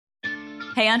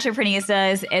Hey,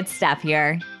 Entrepreneuristas, it's Steph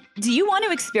here. Do you want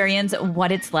to experience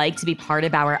what it's like to be part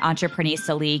of our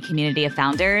Entreprenista League community of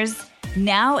founders?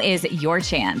 Now is your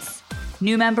chance.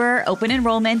 New member open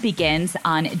enrollment begins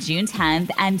on June 10th,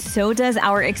 and so does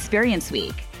our Experience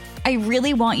Week. I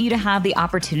really want you to have the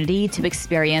opportunity to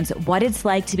experience what it's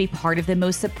like to be part of the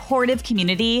most supportive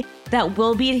community that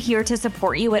will be here to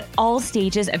support you at all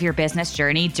stages of your business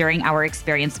journey during our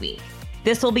Experience Week.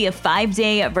 This will be a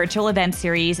 5-day virtual event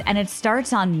series, and it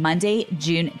starts on Monday,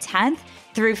 June 10th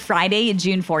through Friday,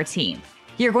 June 14th.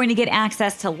 You're going to get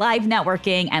access to live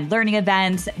networking and learning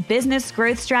events, business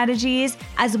growth strategies,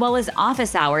 as well as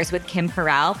office hours with Kim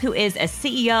Perrell, who is a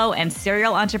CEO and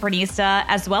serial entrepreneurista,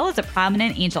 as well as a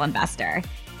prominent angel investor.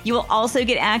 You will also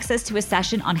get access to a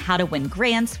session on how to win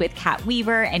grants with Kat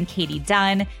Weaver and Katie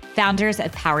Dunn, founders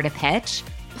of Power to Pitch.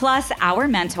 Plus, our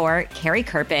mentor, Carrie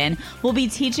Kerpen, will be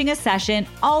teaching a session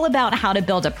all about how to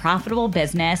build a profitable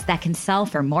business that can sell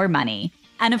for more money.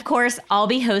 And of course, I'll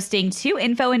be hosting 2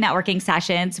 info and networking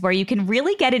sessions where you can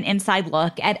really get an inside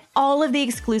look at all of the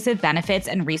exclusive benefits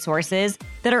and resources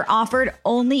that are offered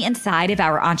only inside of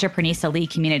our Entreprenista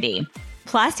League community.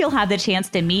 Plus, you'll have the chance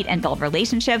to meet and build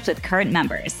relationships with current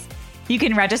members. You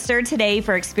can register today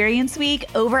for Experience Week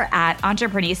over at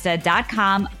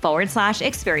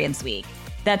entreprenista.com/Experience Week.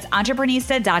 That's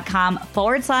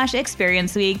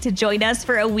entreprenista.com/Experience Week to join us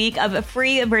for a week of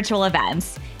free virtual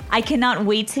events. I cannot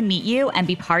wait to meet you and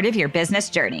be part of your business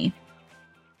journey.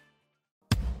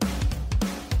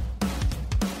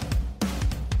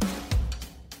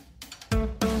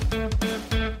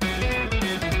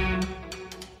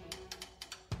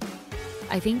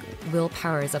 I think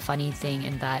willpower is a funny thing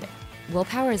in that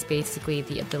willpower is basically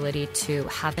the ability to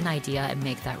have an idea and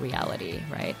make that reality,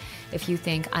 right? If you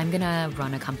think, I'm going to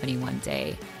run a company one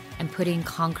day, and putting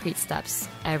concrete steps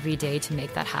every day to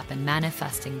make that happen,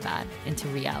 manifesting that into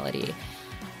reality,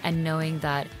 and knowing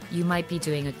that you might be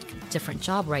doing a different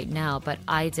job right now, but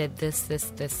I did this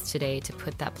today to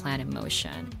put that plan in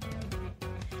motion.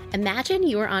 Imagine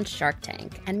you were on Shark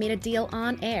Tank and made a deal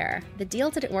on air. The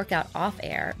deal didn't work out off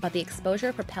air, but the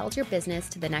exposure propelled your business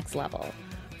to the next level.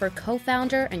 For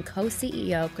co-founder and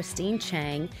co-CEO Christine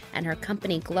Chang and her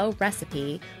company Glow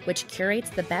Recipe, which curates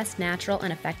the best natural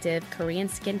and effective Korean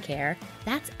skincare,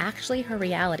 that's actually her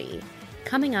reality.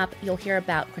 Coming up, you'll hear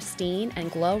about Christine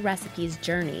and Glow Recipe's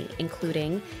journey,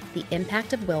 including the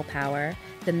impact of willpower,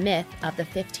 the myth of the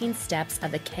 15 steps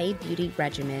of the K-beauty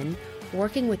regimen,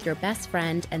 working with your best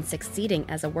friend and succeeding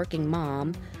as a working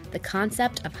mom, the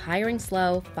concept of hiring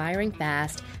slow, firing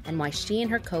fast, and why she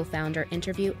and her co-founder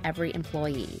interview every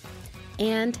employee.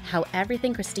 And how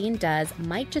everything Christine does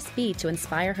might just be to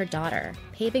inspire her daughter,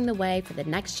 paving the way for the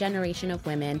next generation of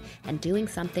women and doing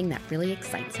something that really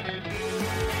excites her.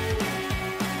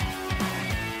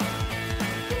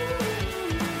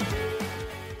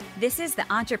 This is the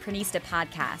Entreprenista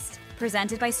Podcast,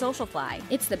 presented by Socialfly.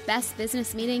 It's the best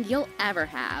business meeting you'll ever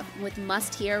have, with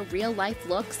must-hear real-life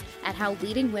looks at how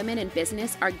leading women in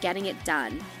business are getting it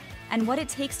done. And what it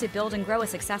takes to build and grow a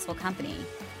successful company.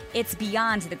 It's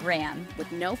beyond the gram,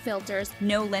 With no filters,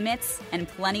 no limits, and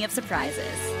plenty of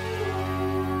surprises.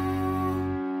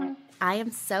 I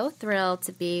am so thrilled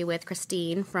to be with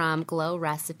Christine from Glow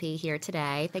Recipe here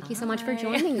today. Thank you so much for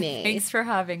joining me. Thanks for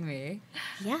having me.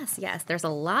 Yes. There's a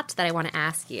lot that I want to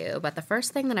ask you, but the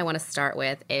first thing that I want to start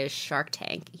with is Shark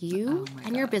Tank. You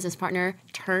and your business partner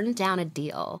turned down a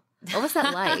deal. What was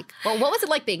that like? Well, what was it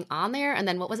like being on there, and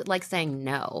then what was it like saying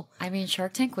no? I mean,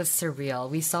 Shark Tank was surreal.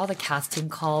 We saw the casting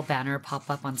call banner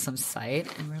pop up on some site,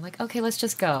 and we're like, okay, let's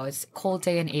just go. It's a cold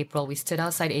day in April. We stood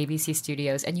outside ABC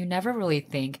Studios, and you never really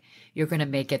think you're going to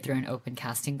make it through an open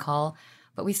casting call,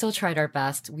 but we still tried our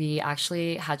best. We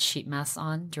actually had sheet masks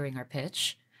on during our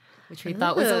pitch, which we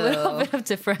thought was a little bit of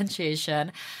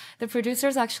differentiation. The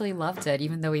producers actually loved it,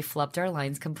 even though we flubbed our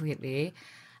lines completely.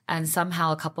 And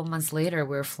somehow a couple months later,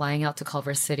 we were flying out to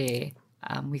Culver City.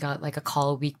 We got like a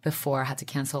call a week before, had to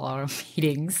cancel all our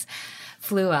meetings,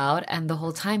 flew out. And the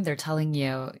whole time they're telling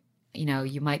you, you know,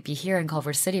 you might be here in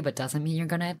Culver City, but doesn't mean you're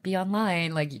going to be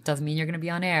online. Like, it doesn't mean you're going to be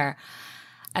on air.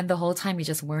 And the whole time we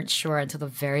just weren't sure until the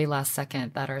very last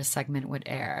second that our segment would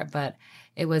air. But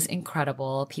it was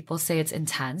incredible. People say it's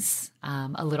intense,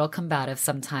 a little combative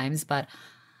sometimes, but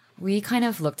we kind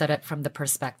of looked at it from the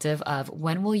perspective of,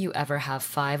 when will you ever have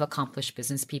 5 accomplished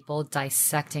business people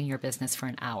dissecting your business for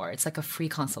an hour? It's like a free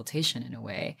consultation in a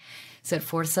way. So it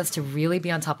forced us to really be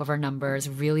on top of our numbers,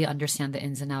 really understand the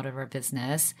ins and outs of our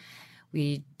business.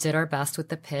 We did our best with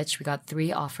the pitch. We got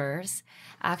 3 offers.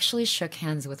 Actually shook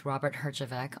hands with Robert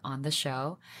Herjavec on the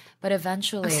show, but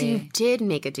eventually... So you did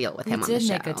make a deal with him on the show. We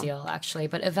did make a deal, actually.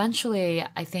 But eventually,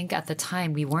 I think at the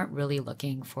time, we weren't really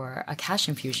looking for a cash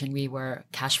infusion. We were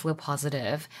cash flow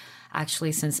positive,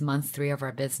 actually, since month 3 of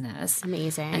our business.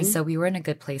 Amazing. And so we were in a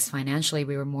good place financially.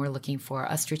 We were more looking for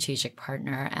a strategic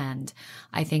partner. And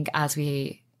I think as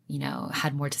we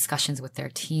had more discussions with their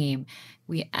team,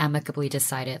 we amicably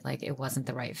decided like it wasn't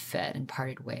the right fit and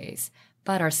parted ways.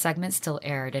 But our segment still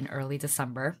aired in early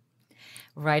December,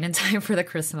 right in time for the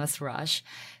Christmas rush.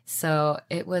 So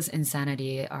it was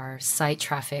insanity. Our site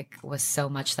traffic was so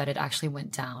much that it actually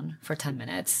went down for 10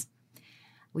 minutes.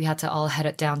 We had to all head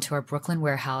it down to our Brooklyn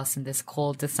warehouse in this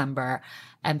cold December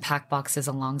and pack boxes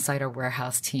alongside our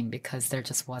warehouse team because there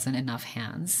just wasn't enough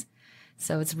hands.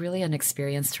 So it's really an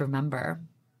experience to remember.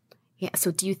 Yeah.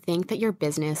 So do you think that your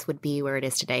business would be where it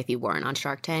is today if you weren't on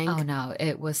Shark Tank? Oh, no.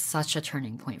 It was such a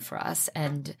turning point for us.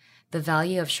 And the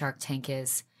value of Shark Tank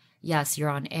is, yes, you're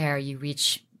on air. You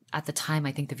reach, at the time,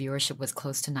 I think the viewership was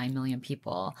close to 9 million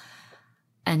people.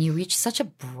 And you reach such a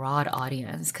broad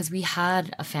audience because we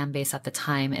had a fan base at the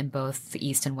time in both the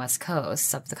East and West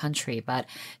Coasts of the country. But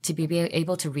to be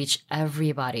able to reach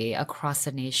everybody across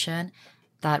the nation,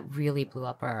 that really blew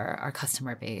up our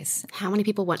customer base. How many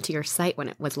people went to your site when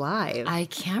it was live? I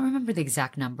can't remember the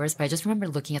exact numbers, but I just remember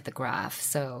looking at the graph.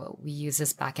 So we use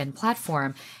this back-end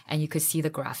platform, and you could see the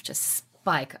graph just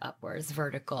spike upwards,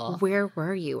 vertical. Where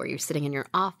were you? Were you sitting in your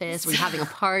office? Were you having a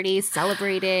party,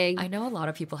 celebrating? I know a lot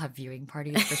of people have viewing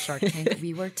parties for Shark Tank.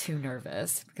 We were too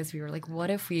nervous because we were like, what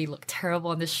if we look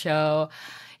terrible on the show?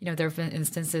 There have been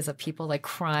instances of people like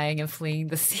crying and fleeing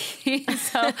the scene.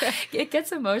 So it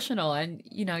gets emotional and,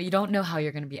 you don't know how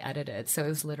you're going to be edited. So it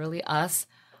was literally us,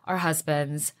 our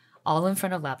husbands, all in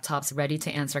front of laptops, ready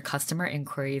to answer customer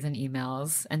inquiries and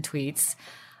emails and tweets.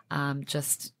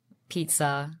 Just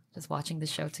pizza, just watching the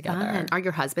show together. Fun. Are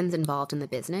your husbands involved in the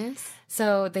business?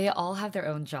 So they all have their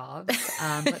own jobs,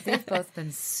 but they've both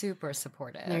been super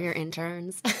supportive. They're your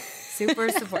interns. Super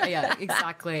supportive. Yeah,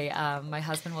 exactly. My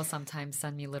husband will sometimes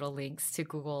send me little links to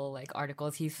Google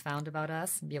articles he's found about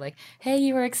us and be like, hey,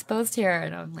 you were exposed here.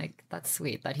 And I'm like, that's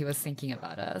sweet that he was thinking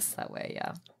about us that way.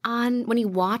 Yeah. When you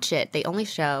watch it, they only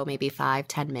show maybe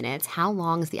 5-10 minutes. How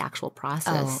long is the actual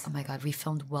process? Oh my God. We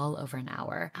filmed well over an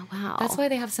hour. Oh, wow. That's why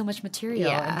they have so much material.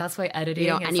 Yeah. And that's why editing.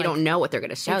 You don't know what they're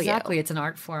going to show you. Exactly. It's an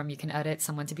art form. You can edit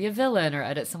someone to be a villain or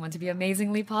edit someone to be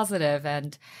amazingly positive.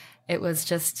 And it was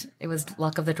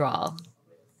luck of the draw.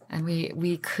 And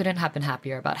we couldn't have been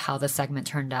happier about how the segment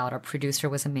turned out. Our producer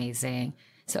was amazing.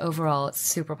 So overall,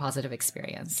 super positive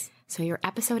experience. So your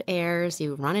episode airs,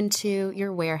 you run into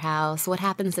your warehouse. What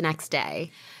happens the next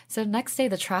day? So next day,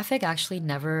 the traffic actually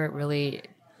never really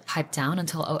piped down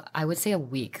until, I would say, a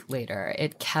week later.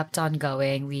 It kept on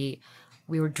going. We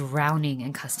were drowning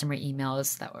in customer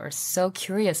emails that were so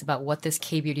curious about what this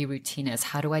K-beauty routine is.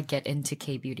 How do I get into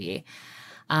K-beauty?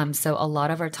 So a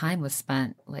lot of our time was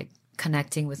spent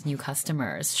connecting with new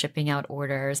customers, shipping out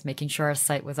orders, making sure our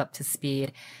site was up to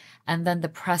speed. And then the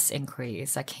press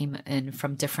inquiries that came in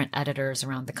from different editors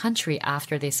around the country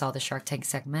after they saw the Shark Tank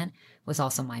segment was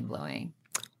also mind-blowing.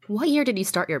 What year did you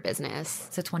start your business?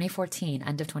 So 2014,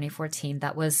 end of 2014.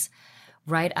 That was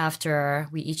right after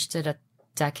we each did a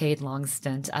decade-long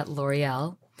stint at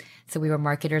L'Oreal. So we were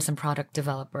marketers and product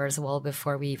developers well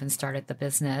before we even started the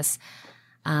business.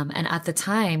 And at the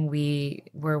time, we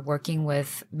were working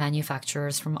with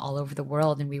manufacturers from all over the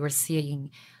world, and we were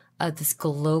seeing this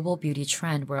global beauty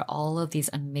trend where all of these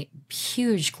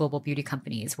huge global beauty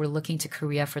companies were looking to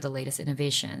Korea for the latest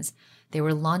innovations. They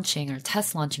were launching or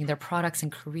test launching their products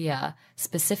in Korea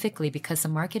specifically because the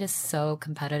market is so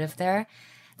competitive there.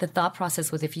 The thought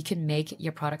process was if you can make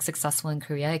your product successful in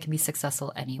Korea, it can be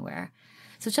successful anywhere.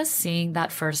 So just seeing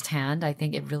that firsthand, I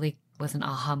think it really was an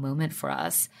aha moment for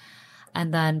us.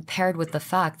 And then paired with the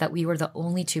fact that we were the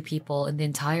only 2 people in the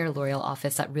entire L'Oreal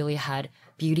office that really had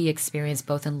beauty experience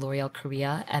both in L'Oreal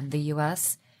Korea and the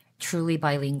US, truly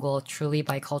bilingual, truly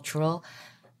bicultural,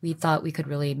 we thought we could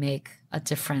really make a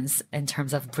difference in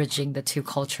terms of bridging the 2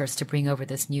 cultures to bring over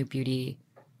this new beauty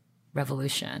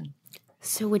revolution.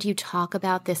 So would you talk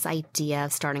about this idea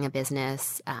of starting a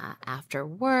business after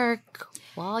work,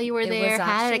 while you were there?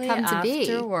 How did it come to be?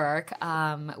 After work,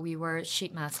 we were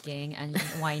sheet masking and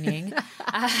whining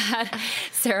at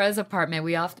Sarah's apartment.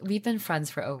 We've been friends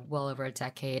for well over a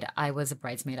decade. I was a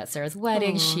bridesmaid at Sarah's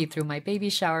wedding. Aww. She threw my baby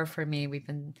shower for me. We've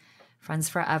been friends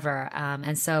forever.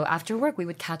 And so after work, we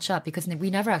would catch up because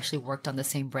we never actually worked on the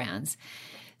same brands.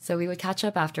 So we would catch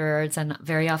up afterwards and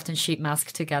very often sheet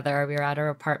mask together. We were at our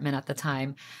apartment at the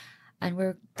time.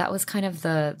 And that was kind of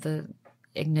the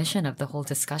ignition of the whole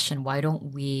discussion. Why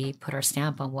don't we put our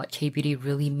stamp on what K-beauty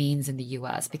really means in the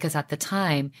US? Because at the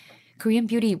time, Korean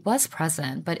beauty was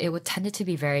present, but it tended to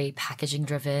be very packaging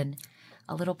driven,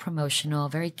 a little promotional,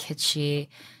 very kitschy.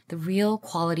 The real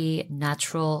quality,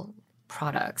 natural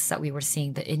products that we were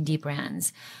seeing, the indie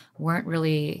brands, weren't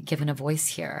really given a voice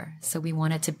here. So we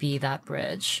wanted to be that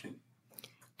bridge.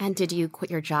 And did you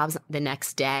quit your jobs the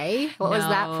next day? What was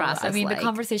that process I mean, like? the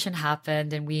conversation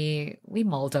happened and we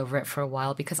mulled over it for a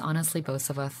while because honestly, both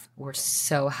of us were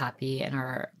so happy in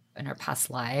our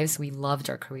past lives. We loved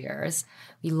our careers.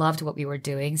 We loved what we were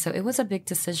doing. So it was a big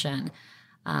decision.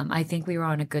 I think we were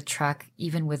on a good track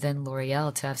even within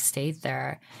L'Oreal to have stayed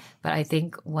there. But I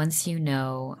think once you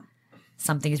know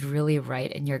something is really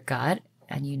right in your gut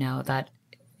and you know that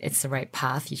it's the right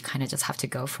path, you kind of just have to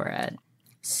go for it.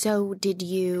 So did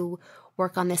you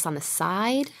work on this on the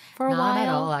side for a while? Not at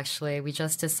all, actually. We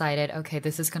just decided, okay,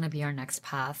 this is going to be our next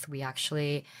path. We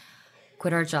actually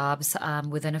quit our jobs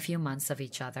within a few months of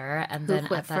each other. And Who then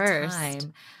quit at that first?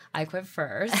 time, I quit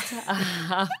first.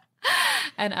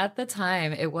 And at the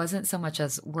time, it wasn't so much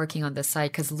as working on the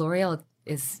side because L'Oreal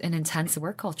is an intense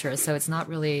work culture. So it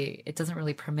doesn't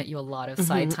really permit you a lot of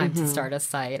side time to start a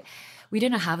site. We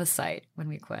didn't have a site when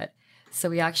we quit. So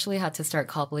we actually had to start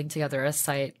cobbling together a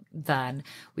site then.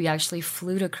 We actually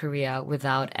flew to Korea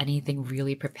without anything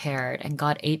really prepared and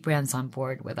got 8 brands on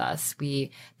board with us.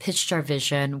 We pitched our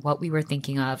vision, what we were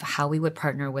thinking of, how we would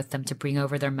partner with them to bring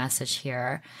over their message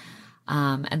here.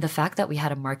 And the fact that we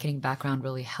had a marketing background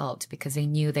really helped because they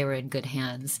knew they were in good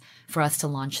hands for us to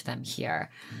launch them here.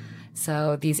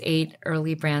 So these 8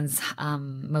 early brands,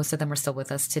 most of them are still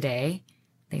with us today.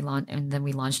 And then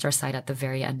we launched our site at the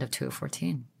very end of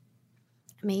 2014.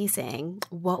 Amazing.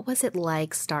 What was it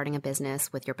like starting a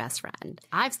business with your best friend?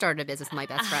 I've started a business with my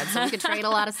best friend, so we could trade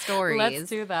a lot of stories. Let's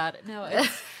do that. No,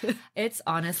 it's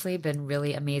honestly been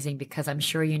really amazing because I'm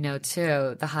sure you know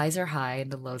too, the highs are high and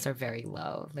the lows are very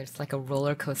low. There's like a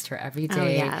roller coaster every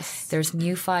day. Oh, yes. There's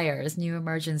new fires, new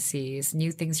emergencies,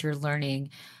 new things you're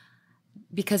learning.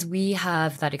 Because we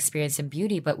have that experience in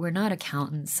beauty, but we're not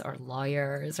accountants or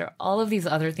lawyers or all of these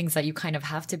other things that you kind of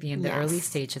have to be in the early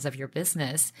stages of your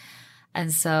business.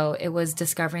 And so it was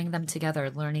discovering them together,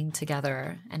 learning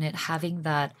together, and having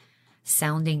that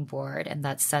sounding board and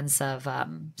that sense of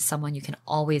someone you can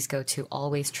always go to,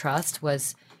 always trust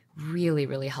was really,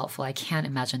 really helpful. I can't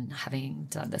imagine having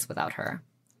done this without her.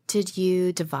 Did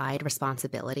you divide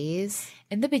responsibilities?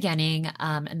 In the beginning,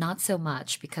 not so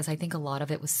much because I think a lot of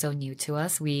it was so new to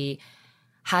us.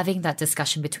 Having that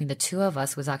discussion between the two of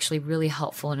us was actually really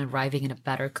helpful in arriving in a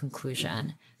better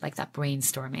conclusion, like that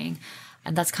brainstorming.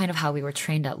 And that's kind of how we were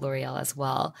trained at L'Oreal as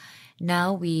well.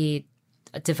 Now we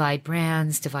divide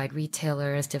brands, divide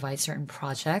retailers, divide certain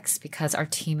projects because our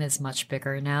team is much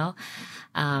bigger now.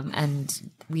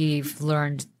 And we've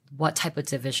learned what type of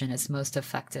division is most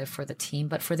effective for the team.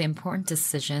 But for the important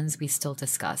decisions, we still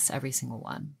discuss every single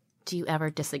one. Do you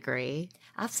ever disagree?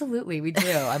 Absolutely, we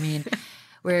do. I mean,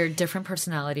 we're different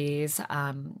personalities.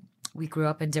 We grew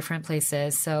up in different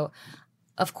places. So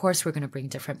of course, we're going to bring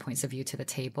different points of view to the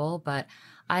table, but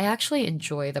I actually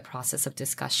enjoy the process of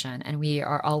discussion, and we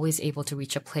are always able to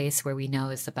reach a place where we know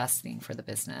is the best thing for the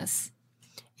business.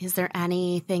 Is there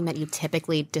anything that you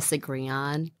typically disagree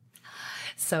on?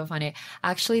 So funny.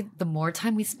 Actually, the more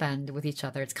time we spend with each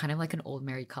other, it's kind of like an old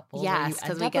married couple. Yes,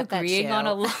 because we get agreeing that on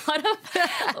a lot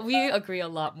of. We agree a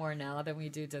lot more now than we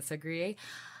do disagree.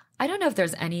 I don't know if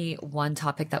there's any one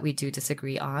topic that we do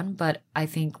disagree on, but I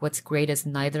think what's great is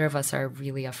neither of us are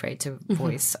really afraid to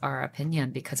voice our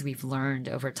opinion because we've learned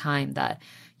over time that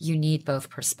you need both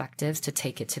perspectives to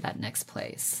take it to that next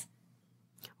place.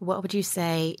 What would you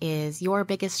say is your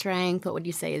biggest strength? What would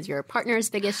you say is your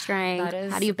partner's biggest strength?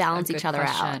 How do you balance each other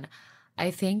out? I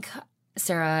think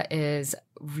Sarah is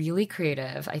really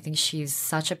creative. I think she's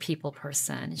such a people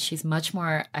person. She's much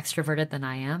more extroverted than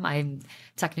I am. I'm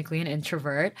technically an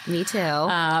introvert. Me too.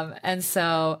 And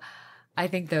so I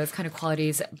think those kind of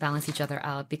qualities balance each other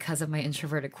out. Because of my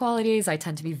introverted qualities, I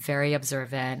tend to be very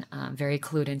observant, very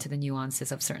clued into the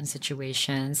nuances of certain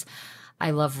situations.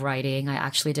 I love writing. I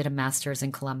actually did a master's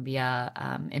in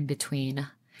Columbia in between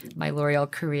my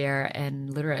L'Oreal career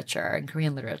in literature, in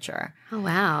Korean literature. Oh,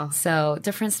 wow. So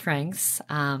different strengths,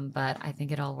 but I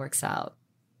think it all works out.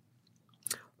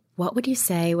 What would you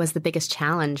say was the biggest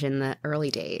challenge in the early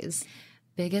days?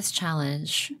 Biggest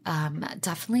challenge,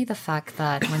 definitely the fact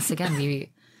that, once again,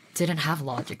 we didn't have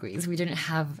law degrees. We didn't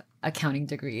have accounting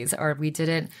degrees, or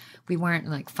we weren't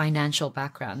like financial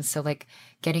backgrounds. So like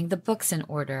getting the books in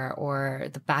order or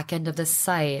the back end of the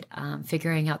site,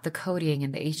 figuring out the coding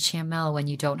and the HTML when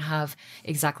you don't have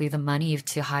exactly the money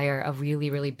to hire a really,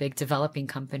 really big developing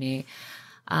company.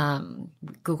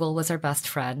 Google was our best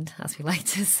friend, as we like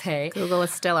to say. Google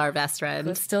is still our best friend.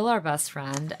 It's still our best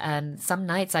friend. And some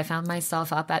nights I found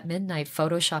myself up at midnight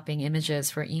photoshopping images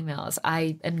for emails.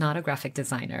 I am not a graphic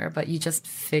designer, but you just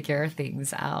figure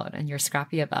things out and you're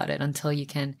scrappy about it until you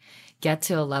can get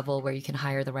to a level where you can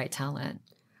hire the right talent.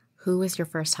 Who was your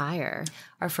first hire?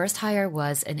 Our first hire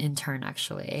was an intern,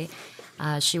 actually.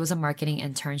 She was a marketing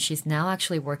intern. She's now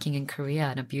actually working in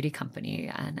Korea in a beauty company,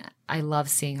 and I love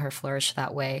seeing her flourish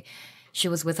that way. She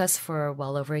was with us for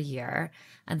well over a year,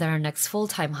 and then our next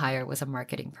full-time hire was a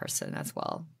marketing person as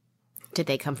well. Did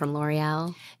they come from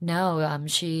L'Oreal? No,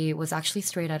 she was actually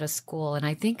straight out of school, and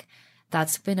I think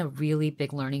that's been a really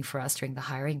big learning for us during the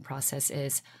hiring process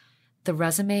is the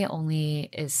resume only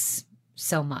is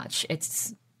so much.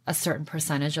 It's a certain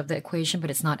percentage of the equation, but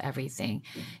it's not everything.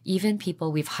 Even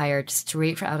people we've hired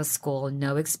straight out of school,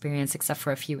 no experience except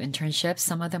for a few internships,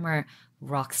 some of them are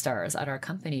rock stars at our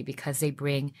company because they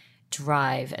bring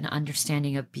drive and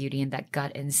understanding of beauty and that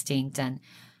gut instinct and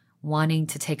wanting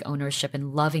to take ownership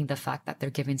and loving the fact that they're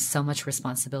given so much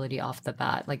responsibility off the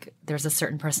bat. Like there's a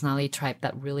certain personality type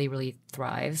that really, really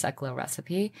thrives at Glow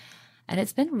Recipe. And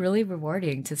it's been really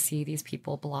rewarding to see these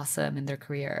people blossom in their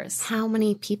careers. How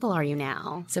many people are you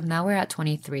now? So now we're at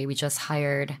 23. We just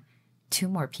hired 2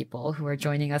 more people who are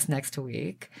joining us next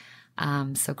week.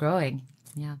 So growing.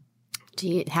 Yeah.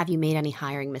 Have you made any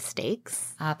hiring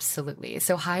mistakes? Absolutely.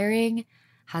 So hiring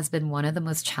has been one of the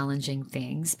most challenging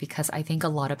things because I think a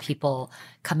lot of people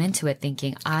come into it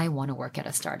thinking, I want to work at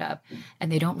a startup. And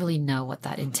they don't really know what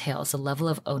that entails, the level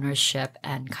of ownership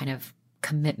and kind of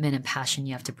commitment and passion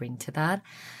you have to bring to that.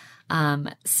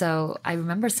 So I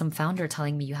remember some founder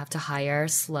telling me you have to hire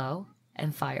slow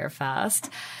and fire fast,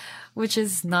 which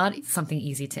is not something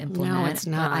easy to implement. No, it's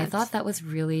not. But I thought that was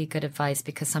really good advice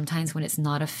because sometimes when it's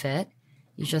not a fit,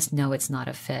 you just know it's not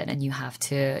a fit, and you have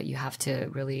to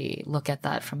really look at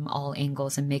that from all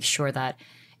angles and make sure that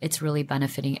it's really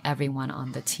benefiting everyone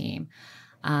on the team.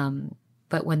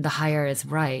 But when the hire is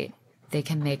right, they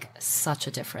can make such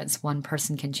a difference. One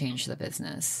person can change the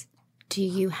business. Do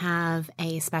you have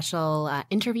a special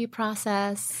interview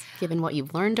process, given what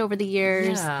you've learned over the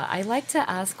years? Yeah, I like to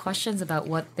ask questions about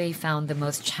what they found the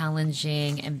most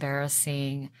challenging,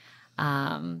 embarrassing,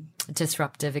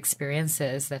 disruptive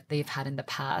experiences that they've had in the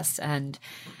past. And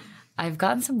I've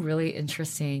gotten some really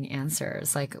interesting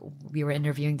answers. Like we were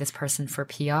interviewing this person for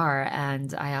PR,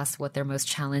 and I asked what their most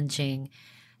challenging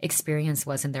experience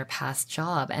was in their past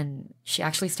job, and she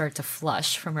actually started to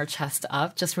flush from her chest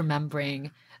up just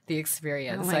remembering the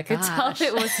experience. Oh my I could tell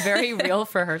it was very real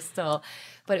for her still,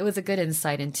 but it was a good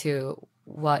insight into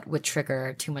what would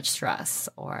trigger too much stress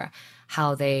or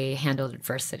how they handled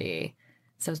adversity.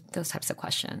 So those types of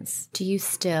questions. Do you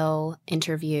still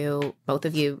both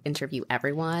of you interview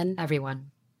everyone?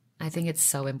 Everyone. I think it's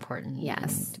so important.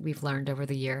 Yes. And we've learned over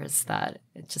the years that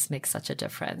it just makes such a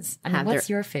difference. I mean, what's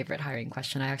your favorite hiring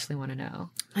question? I actually want to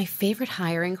know. My favorite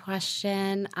hiring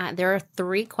question, there are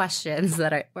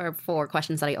 4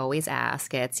 questions that I always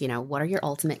ask. It's, what are your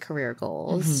ultimate career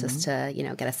goals? Just to,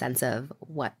 get a sense of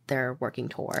what they're working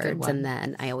towards. And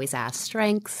then I always ask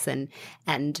strengths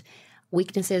and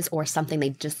weaknesses or something they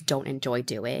just don't enjoy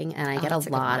doing. And I get a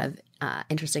lot of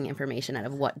interesting information out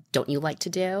of what don't you like to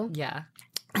do. Yeah.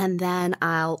 And then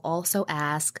I'll also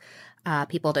ask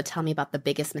people to tell me about the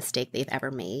biggest mistake they've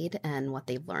ever made and what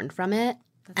they've learned from it.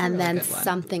 And then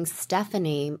something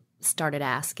Stephanie started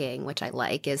asking, which I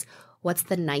like, is what's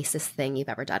the nicest thing you've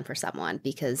ever done for someone?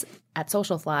 Because at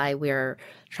Socialfly, we're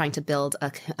trying to build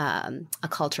a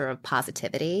culture of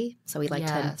positivity. So we like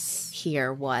to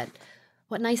hear what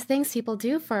nice things people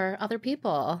do for other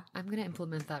people. I'm going to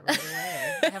implement that right away.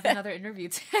 I have another interview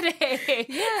today.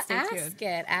 Yeah,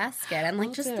 ask it.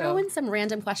 And just throw in some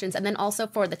random questions. And then also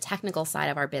for the technical side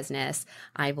of our business,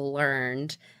 I've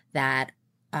learned that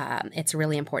it's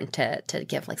really important to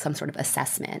give some sort of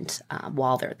assessment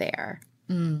while they're there.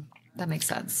 That makes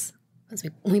sense. Because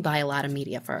we buy a lot of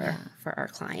media for our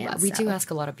clients. We do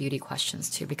ask a lot of beauty questions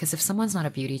too, because if someone's not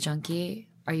a beauty junkie,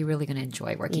 are you really going to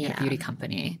enjoy working at a beauty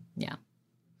company? Yeah.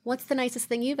 What's the nicest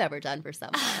thing you've ever done for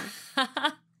someone?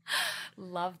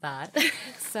 Love that.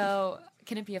 So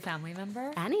can it be a family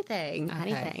member? Anything.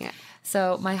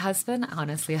 So my husband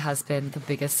honestly has been the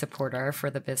biggest supporter for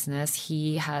the business.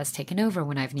 He has taken over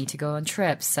when I've need to go on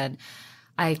trips, and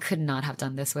I could not have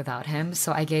done this without him.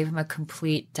 So I gave him a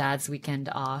complete dad's weekend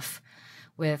off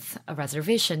with a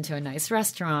reservation to a nice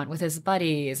restaurant with his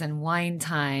buddies and wine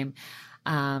time,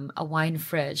 a wine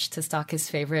fridge to stock his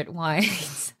favorite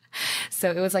wines.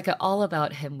 So it was like an all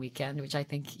about him weekend, which I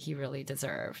think he really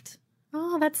deserved.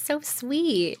 Oh, that's so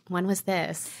sweet. When was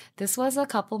this? This was a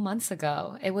couple months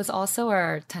ago. It was also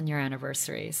our 10-year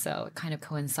anniversary, so it kind of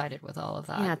coincided with all of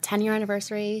that. Yeah, 10-year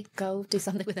anniversary. Go do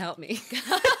something without me.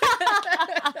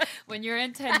 When you're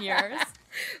in 10 years.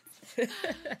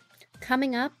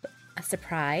 Coming up, a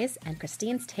surprise and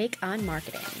Christine's take on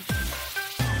marketing.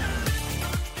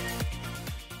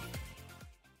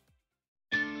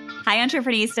 Hi,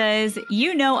 Entreprenistas.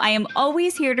 You know I am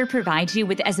always here to provide you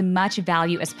with as much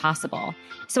value as possible.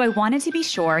 So I wanted to be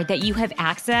sure that you have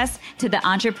access to the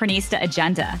Entreprenista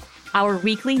Agenda, our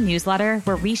weekly newsletter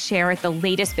where we share the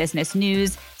latest business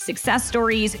news, success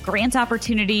stories, grant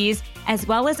opportunities, as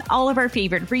well as all of our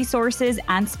favorite resources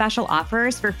and special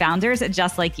offers for founders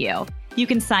just like you. You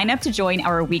can sign up to join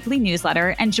our weekly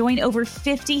newsletter and join over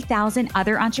 50,000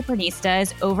 other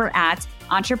Entreprenistas over at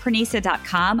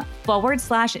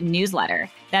entreprenista.com/newsletter.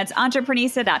 That's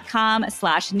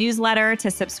entreprenista.com/newsletter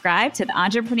to subscribe to the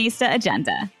Entreprenista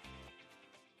Agenda.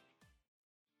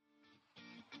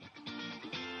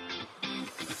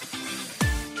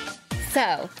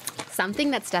 So,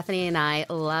 something that Stephanie and I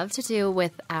love to do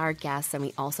with our guests, and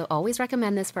we also always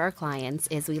recommend this for our clients,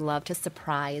 is we love to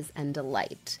surprise and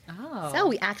delight. Oh. So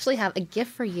we actually have a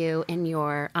gift for you in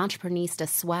your Entreprenista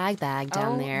swag bag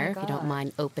down there, if you don't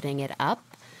mind opening it up.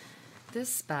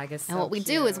 This bag is so And what we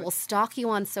do is we'll stalk you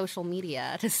on social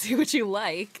media to see what you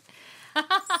like.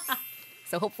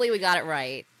 So hopefully we got it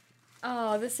right.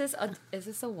 Oh, is this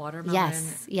a watermelon?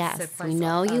 Yes. We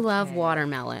know you love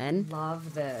watermelon.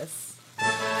 Love this.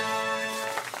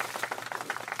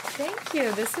 Thank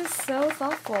you. This is so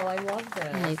thoughtful. I love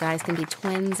this. Yeah, you guys can be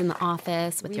twins in the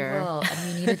office with We will.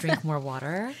 And we need to drink more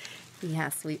water.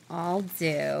 Yes, we all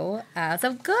do.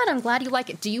 So good. I'm glad you like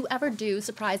it. Do you ever do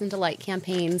surprise and delight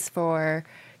campaigns for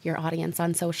your audience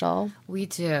on social? We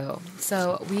do.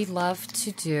 So we love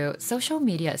to do social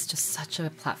media is just such a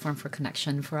platform for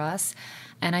connection for us.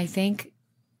 And I think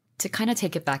to kind of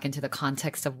take it back into the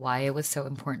context of why it was so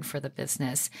important for the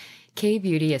business,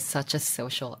 K-Beauty is such a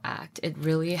social act. It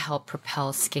really helped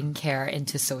propel skincare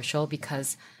into social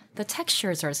because the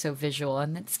textures are so visual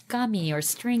and it's gummy or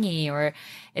stringy or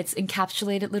it's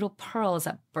encapsulated little pearls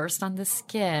that burst on the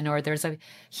skin or there's a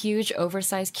huge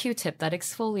oversized Q-tip that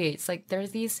exfoliates. Like there's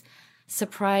these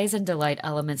surprise and delight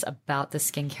elements about the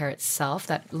skincare itself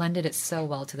that lended it so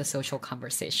well to the social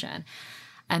conversation.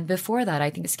 And before that, I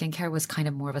think skincare was kind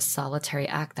of more of a solitary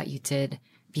act that you did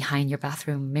behind your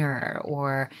bathroom mirror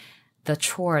or the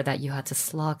chore that you had to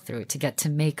slog through to get to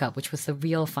makeup, which was the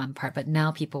real fun part. But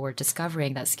now people were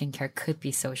discovering that skincare could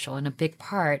be social. And a big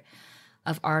part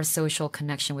of our social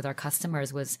connection with our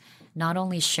customers was not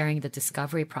only sharing the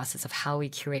discovery process of how we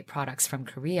curate products from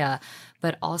Korea,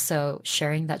 but also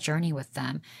sharing that journey with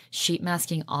them. Sheet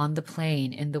masking on the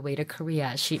plane in the way to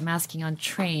Korea, sheet masking on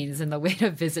trains in the way to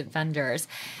visit vendors.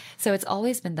 So it's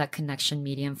always been that connection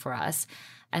medium for us.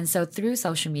 And so through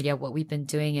social media, what we've been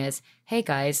doing is, hey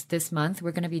guys, this month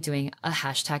we're going to be doing a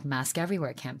hashtag Mask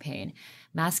Everywhere campaign.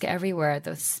 Mask Everywhere,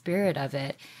 the spirit of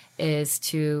it is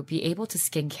to be able to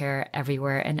skincare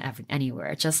everywhere and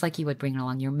anywhere, just like you would bring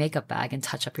along your makeup bag and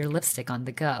touch up your lipstick on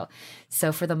the go.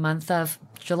 So for the month of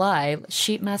July,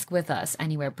 sheet mask with us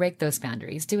anywhere, break those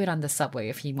boundaries, do it on the subway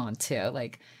if you want to,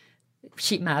 like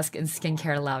sheet mask and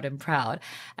skincare loud and proud.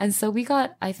 And so we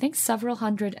got, I think, several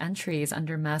hundred entries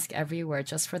under Mask Everywhere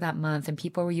just for that month. And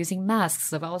people were using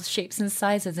masks of all shapes and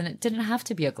sizes. And it didn't have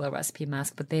to be a Glow Recipe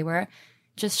mask, but they were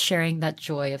just sharing that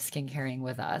joy of skincaring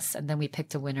with us. And then we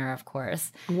picked a winner, of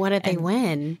course. What did they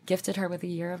win? Gifted her with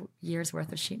a year's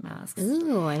worth of sheet masks.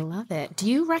 Ooh, I love it. Do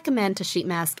you recommend to sheet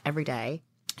mask every day?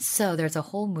 So there's a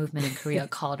whole movement in Korea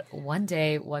called One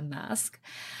Day, One Mask.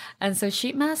 And so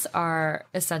sheet masks are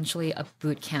essentially a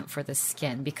boot camp for the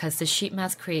skin because the sheet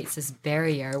mask creates this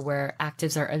barrier where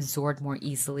actives are absorbed more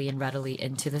easily and readily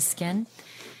into the skin.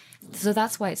 So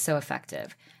that's why it's so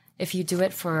effective. If you do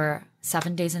it for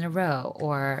 7 days in a row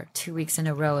or 2 weeks in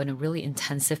a row in a really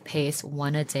intensive pace,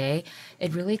 one a day,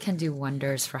 it really can do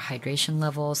wonders for hydration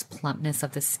levels, plumpness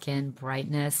of the skin,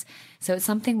 brightness. So it's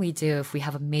something we do if we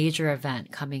have a major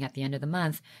event coming at the end of the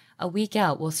month. A week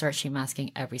out, we'll start sheet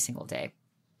masking every single day.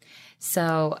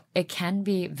 So it can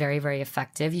be very, very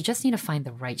effective. You just need to find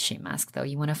the right sheet mask, though.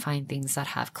 You want to find things that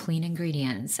have clean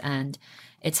ingredients and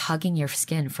it's hugging your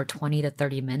skin for 20 to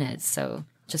 30 minutes. So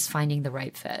just finding the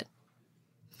right fit.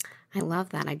 I love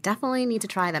that. I definitely need to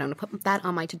try that. I'm going to put that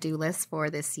on my to-do list for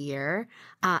this year.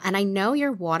 And I know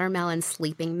your watermelon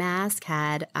sleeping mask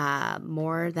had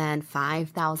more than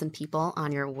 5,000 people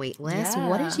on your wait list. Yeah.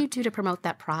 What did you do to promote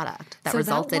that product that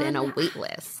resulted in a wait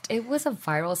list? It was a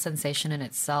viral sensation in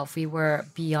itself. We were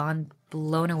beyond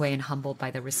blown away and humbled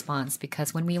by the response,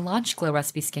 because when we launched Glow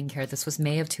Recipe Skincare, this was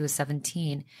May of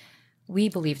 2017, we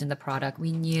believed in the product.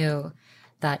 We knew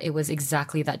that it was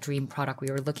exactly that dream product we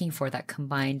were looking for, that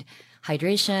combined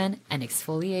hydration and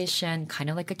exfoliation, kind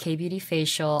of like a K-Beauty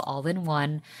facial all in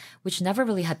one, which never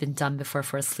really had been done before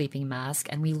for a sleeping mask.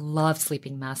 And we loved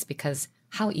sleeping masks because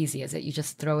how easy is it? You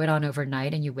just throw it on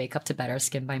overnight and you wake up to better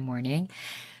skin by morning.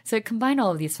 So it combined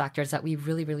all of these factors that we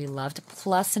really, really loved,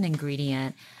 plus an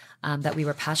ingredient that we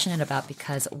were passionate about,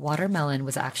 because watermelon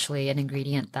was actually an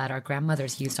ingredient that our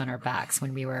grandmothers used on our backs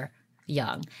when we were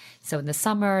young. So in the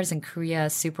summers in Korea,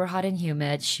 super hot and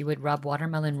humid, she would rub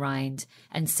watermelon rind,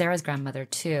 and Sarah's grandmother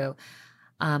too,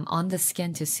 on the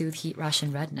skin to soothe heat, rash,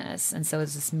 and redness. And so it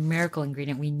was this miracle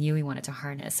ingredient we knew we wanted to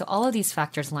harness. So all of these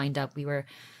factors lined up. We were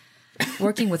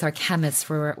working with our chemists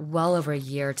for well over a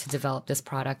year to develop this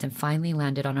product, and finally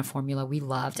landed on a formula we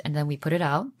loved. And then we put it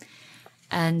out.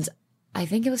 And I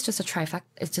think it was just a trifecta.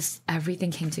 It's just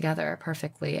everything came together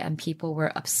perfectly, and people were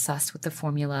obsessed with the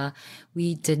formula.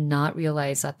 We did not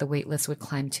realize that the wait list would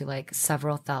climb to like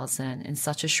several thousand in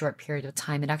such a short period of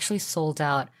time. It actually sold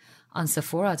out on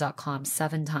Sephora.com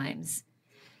 7 times.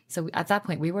 So at that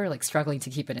point, we were like struggling to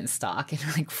keep it in stock and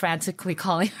like frantically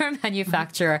calling our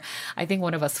manufacturer. I think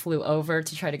one of us flew over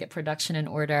to try to get production in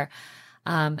order.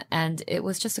 And it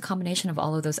was just a combination of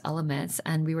all of those elements,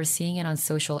 and we were seeing it on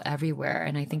social everywhere.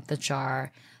 And I think the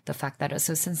jar, the fact that it's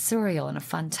so sensorial and a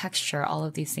fun texture, all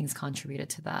of these things contributed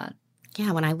to that.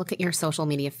 Yeah, when I look at your social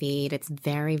media feed, it's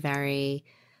very, very,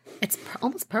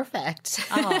 almost perfect.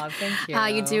 Oh, thank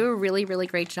you. You do a really, really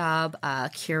great job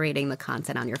curating the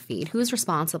content on your feed. Who's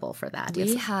responsible for that?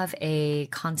 We have a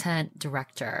content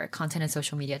and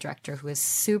social media director who is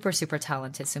super, super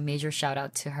talented. So major shout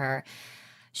out to her.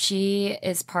 She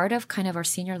is part of kind of our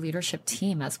senior leadership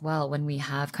team as well. When we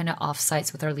have kind of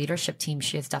offsites with our leadership team,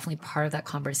 she is definitely part of that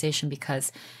conversation,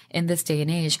 because in this day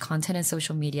and age, content and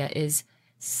social media is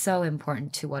so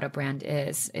important to what a brand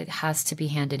is. It has to be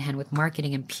hand in hand with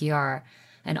marketing and PR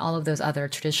and all of those other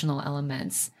traditional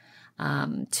elements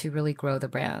to really grow the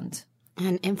brand.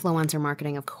 And influencer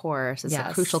marketing, of course, is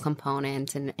a crucial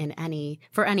component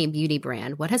for any beauty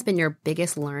brand. What has been your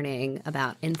biggest learning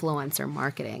about influencer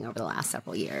marketing over the last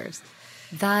several years?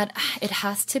 That it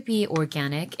has to be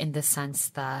organic, in the sense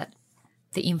that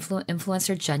the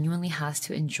influencer genuinely has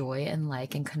to enjoy and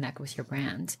like and connect with your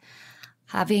brand.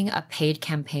 Having a paid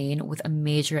campaign with a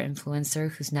major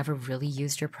influencer who's never really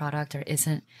used your product or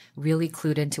isn't really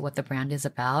clued into what the brand is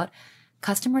about,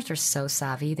 customers are so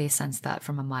savvy, they sense that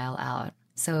from a mile out.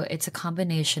 So it's a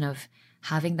combination of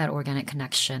having that organic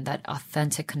connection, that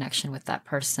authentic connection with that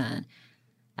person,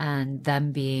 and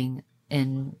them being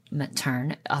in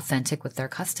turn authentic with their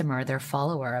customer, their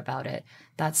follower about it.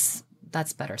 That's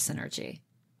better synergy.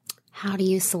 How do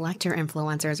you select your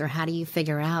influencers, or how do you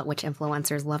figure out which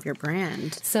influencers love your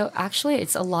brand? So actually,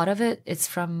 it's a lot of it's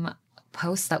from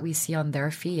posts that we see on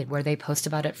their feed where they post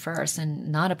about it first,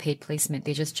 and not a paid placement.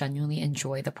 They just genuinely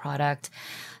enjoy the product.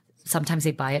 Sometimes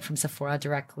they buy it from Sephora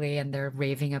directly and they're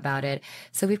raving about it.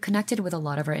 So we've connected with a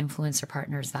lot of our influencer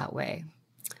partners that way.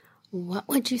 What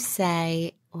would you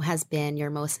say has been your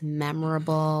most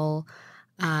memorable,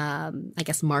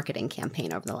 marketing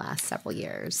campaign over the last several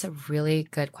years? It's a really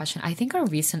good question. I think our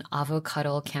recent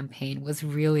avocado campaign was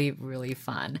really, really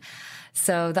fun.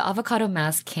 So the avocado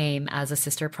mask came as a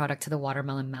sister product to the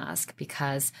watermelon mask,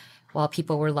 because while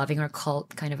people were loving our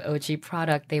cult kind of OG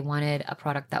product, they wanted a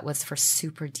product that was for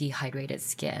super dehydrated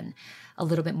skin, a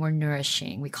little bit more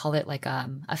nourishing. We call it like a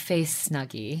face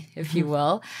snuggie, if you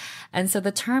will. And so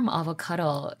the term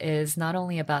avocado is not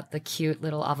only about the cute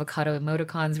little avocado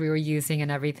emoticons we were using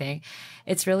and everything.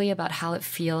 It's really about how it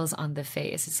feels on the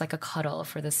face. It's like a cuddle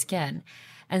for the skin.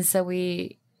 And so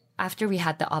after we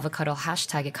had the avocado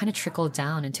hashtag, it kind of trickled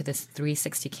down into this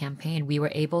 360 campaign. We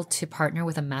were able to partner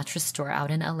with a mattress store out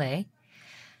in LA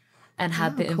and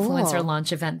had the influencer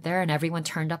launch event there, and everyone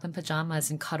turned up in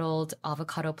pajamas and cuddled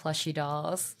avocado plushie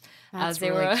dolls as they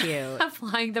were cute.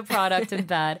 Applying the product in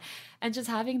bed, and just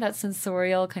having that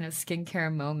sensorial kind of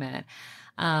skincare moment.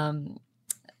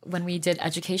 When we did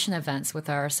education events with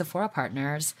our Sephora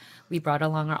partners, we brought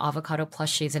along our avocado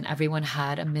plushies, and everyone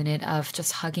had a minute of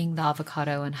just hugging the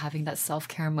avocado and having that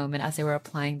self-care moment as they were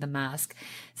applying the mask.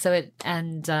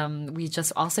 We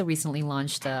just also recently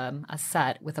launched a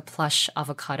set with a plush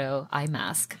avocado eye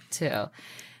mask too.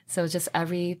 So just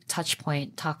every touch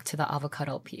point, talk to the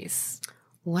avocado piece.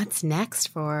 What's next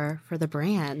for the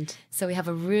brand? So we have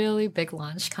a really big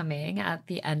launch coming at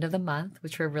the end of the month,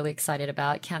 which we're really excited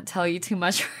about. Can't tell you too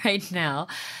much right now,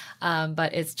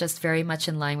 but it's just very much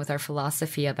in line with our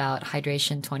philosophy about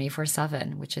hydration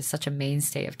 24/7, which is such a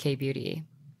mainstay of K-beauty.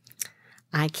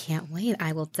 I can't wait.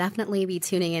 I will definitely be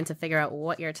tuning in to figure out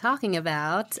what you're talking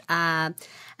about. And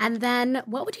then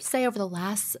what would you say over the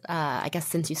last, I guess,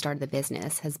 since you started the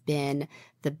business has been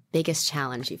the biggest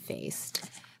challenge you faced?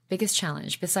 Biggest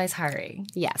challenge besides hiring?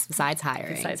 Yes, besides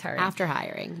hiring. Besides hiring. After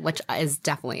hiring, which is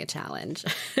definitely a challenge.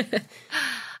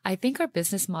 I think our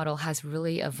business model has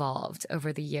really evolved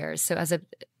over the years. So as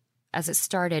it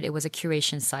started, it was a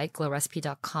curation site,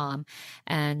 glowrecipe.com.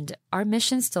 And our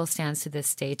mission still stands to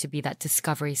this day to be that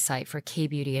discovery site for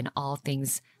K-beauty and all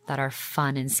things that are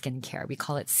fun in skincare. We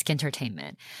call it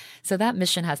Skintertainment. So that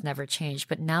mission has never changed.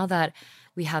 But now that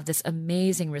we have this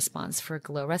amazing response for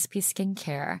Glow Recipe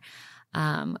Skincare,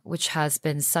 which has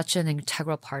been such an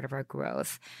integral part of our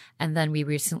growth. And then we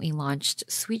recently launched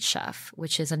Sweet Chef,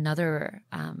 which is another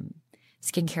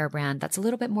skincare brand that's a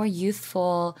little bit more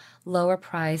youthful, lower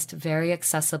priced, very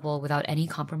accessible without any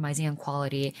compromising on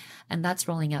quality. And that's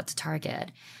rolling out to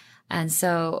Target. And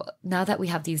so now that we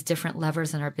have these different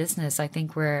levers in our business, I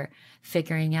think we're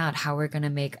figuring out how we're going to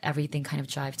make everything kind of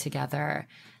jive together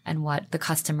and what the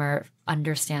customer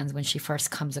understands when she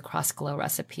first comes across Glow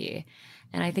Recipe.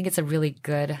 And I think it's a really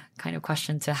good kind of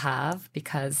question to have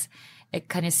because it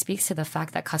kind of speaks to the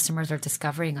fact that customers are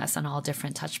discovering us on all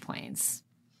different touch points.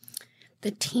 The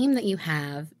team that you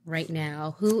have right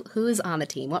now, who is on the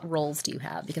team? What roles do you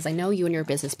have? Because I know you and your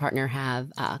business partner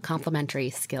have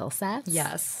complementary skill sets.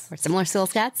 Yes. Or similar skill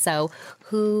sets. So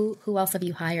who else have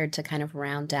you hired to kind of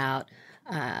round out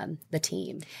the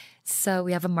team? So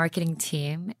we have a marketing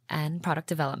team and product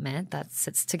development that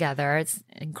sits together. It's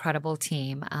an incredible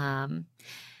team.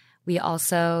 We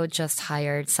also just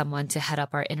hired someone to head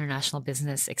up our international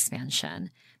business expansion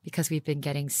because we've been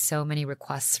getting so many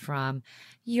requests from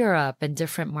Europe and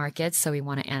different markets. So we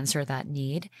want to answer that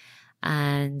need.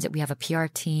 And we have a PR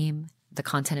team, the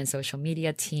content and social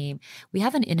media team. We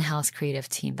have an in-house creative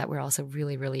team that we're also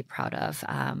really, really proud of.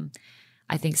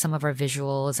 I think some of our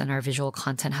visuals and our visual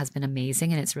content has been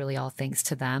amazing, and it's really all thanks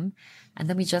to them. And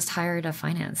then we just hired a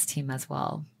finance team as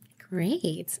well.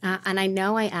 Great. And I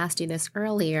know I asked you this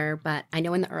earlier, but I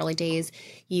know in the early days,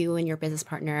 you and your business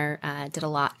partner did a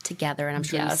lot together, and I'm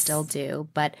sure you still do.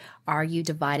 But are you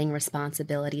dividing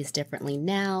responsibilities differently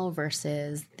now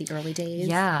versus the early days?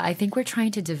 Yeah, I think we're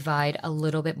trying to divide a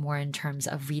little bit more in terms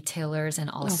of retailers and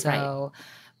also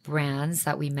brands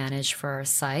that we manage for our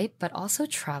site, but also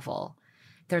travel.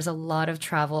 There's a lot of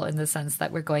travel in the sense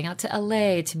that we're going out to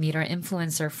LA to meet our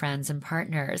influencer friends and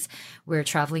partners. We're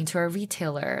traveling to our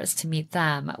retailers to meet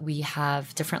them. We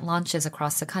have different launches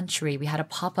across the country. We had a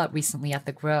pop-up recently at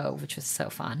the Grove, which was so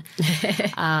fun.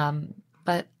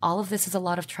 But all of this is a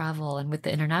lot of travel. And with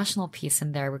the international piece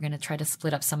in there, we're going to try to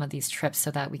split up some of these trips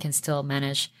so that we can still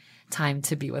manage time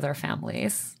to be with our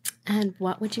families. And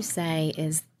what would you say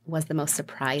was the most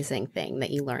surprising thing that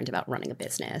you learned about running a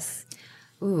business?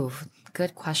 Ooh,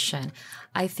 good question.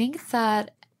 I think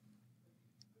that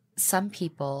some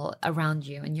people around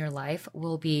you in your life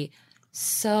will be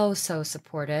so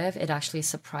supportive. It actually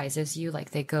surprises you. Like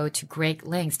they go to great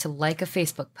lengths to like a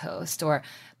Facebook post or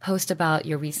post about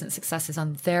your recent successes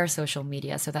on their social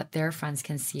media so that their friends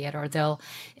can see it, or they'll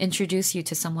introduce you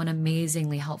to someone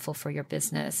amazingly helpful for your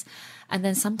business. And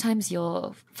then sometimes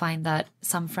you'll find that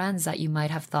some friends that you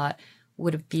might have thought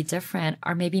would be different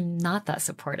are maybe not that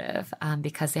supportive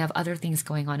because they have other things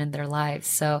going on in their lives.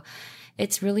 So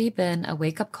it's really been a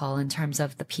wake-up call in terms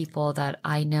of the people that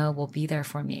I know will be there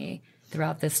for me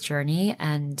throughout this journey,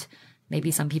 and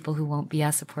maybe some people who won't be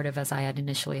as supportive as I had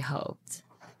initially hoped.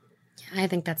 I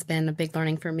think that's been a big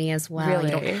learning for me as well.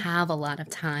 Really? You don't have a lot of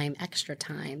time, extra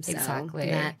time. So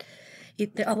exactly.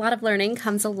 A lot of learning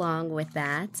comes along with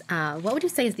that. What would you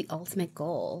say is the ultimate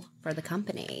goal for the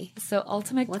company? So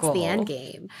ultimate What's goal. the end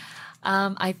game?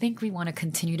 I think we want to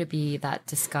continue to be that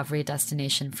discovery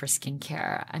destination for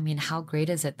skincare. I mean, how great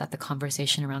is it that the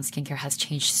conversation around skincare has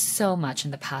changed so much in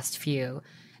the past few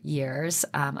years?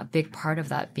 A big part of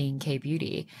that being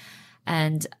K-beauty.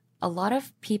 And a lot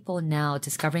of people now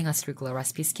discovering us through Glow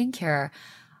Recipe Skincare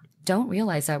don't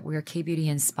realize that we're K-beauty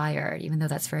inspired, even though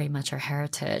that's very much our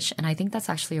heritage. And I think that's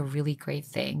actually a really great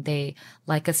thing. They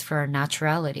like us for our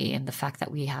naturality and the fact that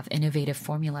we have innovative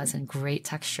formulas and great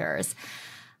textures.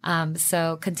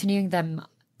 So continuing them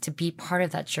to be part of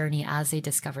that journey as they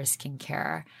discover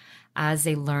skincare. as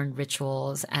they learn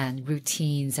rituals and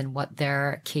routines and what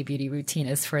their K-beauty routine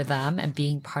is for them, and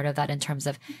being part of that in terms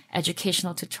of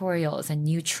educational tutorials and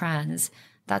new trends,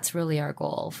 that's really our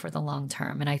goal for the long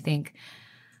term. And I think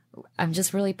I'm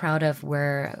just really proud of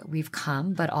where we've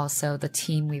come, but also the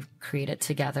team we've created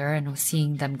together, and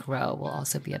seeing them grow will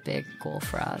also be a big goal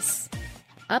for us.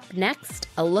 Up next,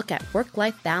 a look at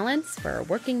work-life balance for a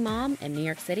working mom in New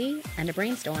York City and a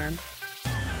brainstorm.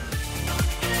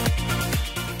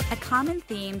 A common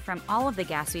theme from all of the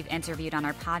guests we've interviewed on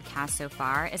our podcast so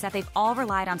far is that they've all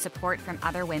relied on support from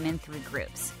other women through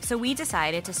groups. So we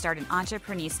decided to start an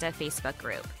Entreprenista Facebook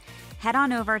group. Head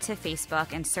on over to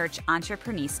Facebook and search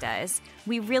Entreprenistas.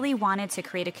 We really wanted to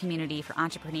create a community for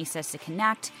Entreprenistas to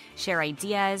connect, share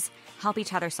ideas, help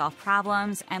each other solve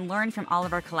problems, and learn from all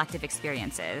of our collective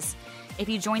experiences. If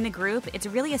you join the group, it's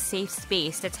really a safe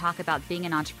space to talk about being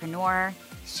an entrepreneur,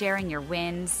 sharing your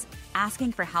wins,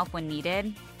 asking for help when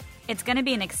needed. It's going to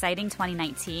be an exciting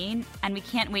 2019, and we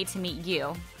can't wait to meet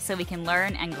you so we can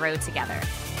learn and grow together.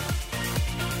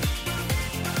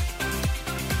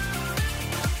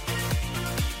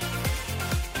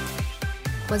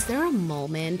 Was there a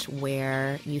moment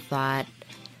where you thought,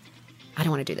 I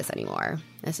don't want to do this anymore.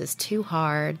 This is too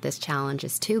hard. This challenge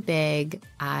is too big.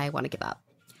 I want to give up.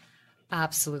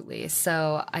 Absolutely.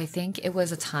 So I think it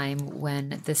was a time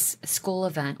when this school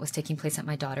event was taking place at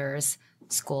my daughter's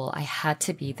school. I had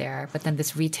to be there, but then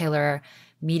this retailer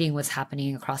meeting was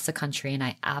happening across the country, and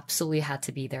I absolutely had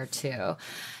to be there too.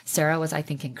 Sarah was, I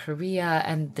think, in Korea,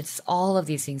 and all of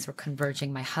these things were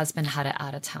converging. My husband had an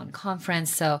out-of-town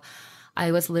conference. So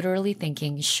I was literally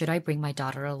thinking, should I bring my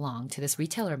daughter along to this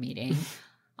retailer meeting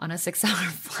on a 6-hour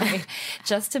flight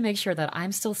just to make sure that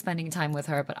I'm still spending time with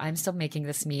her, but I'm still making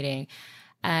this meeting?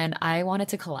 And I wanted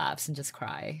to collapse and just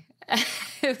cry.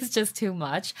 It was just too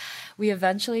much. We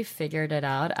eventually figured it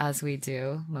out, as we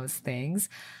do most things.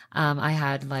 I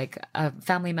had like a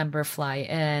family member fly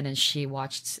in, and she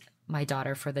watched my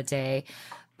daughter for the day.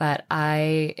 But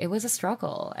it was a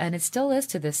struggle, and it still is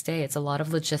to this day. It's a lot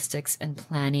of logistics and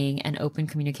planning and open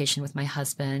communication with my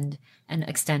husband and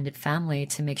extended family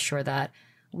to make sure that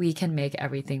we can make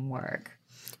everything work.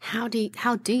 How do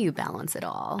you balance it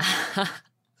all?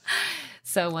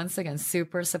 So once again,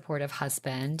 super supportive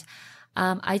husband.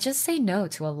 I just say no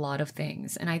to a lot of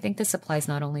things. And I think this applies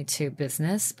not only to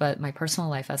business, but my personal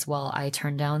life as well. I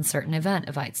turn down certain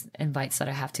invites that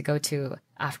I have to go to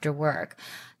after work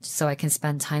so I can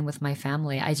spend time with my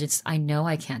family. I know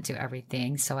I can't do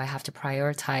everything. So I have to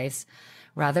prioritize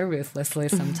rather ruthlessly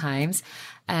sometimes.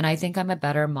 And I think I'm a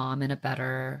better mom and a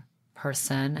better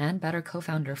person and better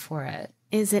co-founder for it.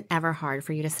 Is it ever hard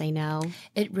for you to say no?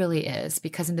 It really is,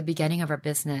 because in the beginning of our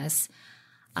business,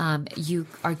 you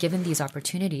are given these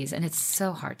opportunities, and it's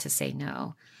so hard to say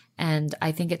no. And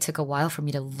I think it took a while for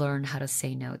me to learn how to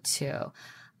say no too.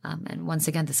 And once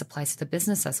again, this applies to the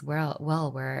business as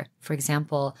well, where, for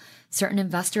example, certain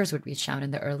investors would reach out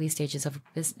in the early stages of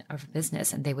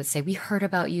business, and they would say, we heard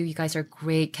about you. You guys are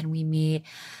great. Can we meet?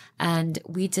 And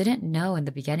we didn't know in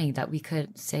the beginning that we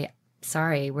could say,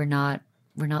 sorry, we're not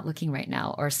looking right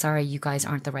now, or sorry, you guys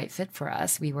aren't the right fit for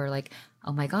us. We were like,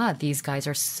 oh my God, these guys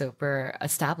are super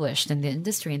established in the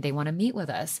industry and they want to meet with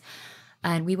us.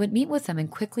 And we would meet with them and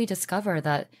quickly discover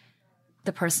that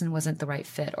the person wasn't the right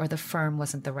fit, or the firm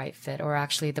wasn't the right fit, or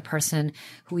actually the person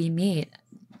who we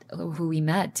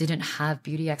met didn't have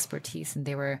beauty expertise, and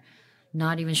they were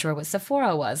not even sure what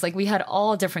Sephora was. Like, we had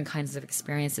all different kinds of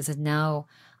experiences. And now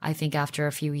I think after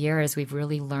a few years, we've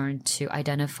really learned to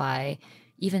identify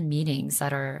even meetings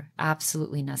that are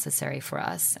absolutely necessary for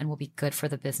us and will be good for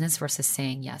the business versus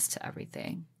saying yes to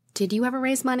everything. Did you ever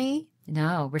raise money?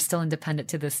 No, we're still independent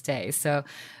to this day. So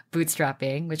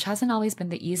bootstrapping, which hasn't always been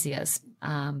the easiest,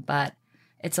 but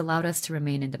it's allowed us to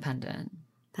remain independent.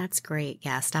 That's great.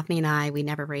 Yeah, Stephanie and I, we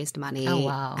never raised money. Oh,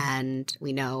 wow. And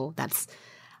we know that's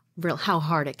real how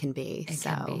hard it can be. It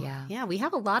can be, yeah. Yeah, we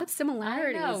have a lot of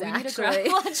similarities. I know. We actually. need to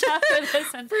grab lunch after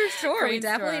this. And for sure. We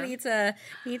brainstorm. definitely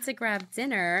need to grab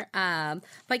dinner.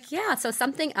 But yeah, so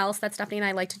something else that Stephanie and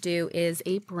I like to do is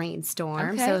a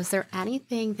brainstorm. Okay. So is there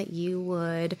anything that you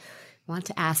would want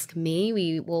to ask me?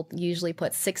 We will usually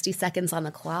put 60 seconds on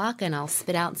the clock, and I'll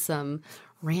spit out some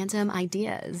random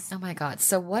ideas. Oh my God.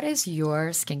 So what is your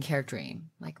skincare dream?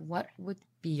 Like, what would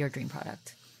be your dream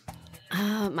product?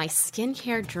 My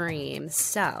skincare dream.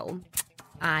 So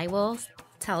I will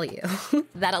tell you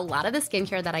that a lot of the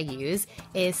skincare that I use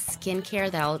is skincare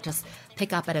that I'll just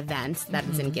pick up at events that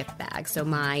is in gift bags. So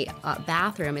my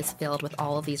bathroom is filled with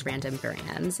all of these random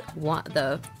brands.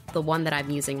 The the one that I'm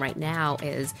using right now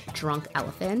is Drunk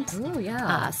Elephant. Oh,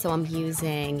 yeah. So I'm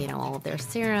using, all of their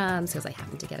serums because I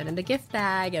happened to get it in a gift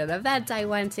bag at an event I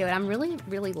went to, and I'm really,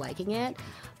 really liking it.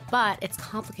 But it's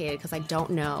complicated because I don't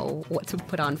know what to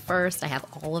put on first. I have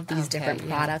all of these different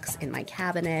products in my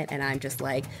cabinet, and I'm just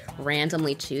like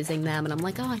randomly choosing them. And I'm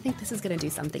like, I think this is going to do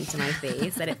something to my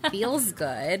face, and it feels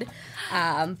good.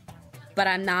 But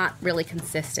I'm not really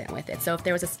consistent with it. So if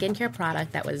there was a skincare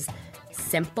product that was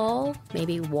simple,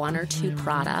 maybe one or two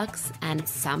products, and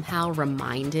somehow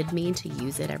reminded me to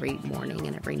use it every morning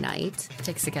and every night,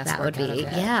 Takes the guesswork that would be, out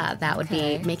of it. yeah, that would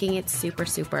be making it super,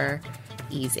 super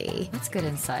easy. That's good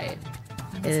insight.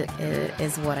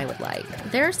 Is what I would like.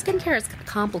 Their skincare is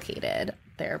complicated,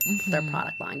 their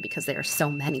product line, because there are so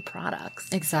many products.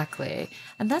 Exactly.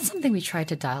 And that's something we tried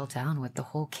to dial down with the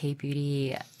whole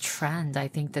K-beauty trend. I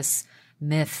think this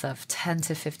myth of 10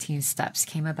 to 15 steps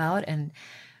came about. And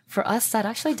for us, that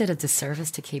actually did a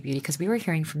disservice to K-beauty because we were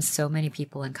hearing from so many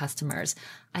people and customers,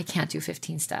 I can't do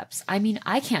 15 steps. I mean,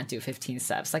 I can't do 15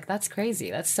 steps. Like, that's crazy.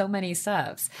 That's so many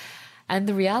steps. And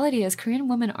the reality is Korean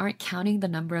women aren't counting the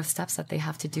number of steps that they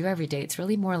have to do every day. It's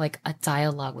really more like a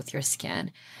dialogue with your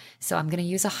skin. So I'm going to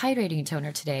use a hydrating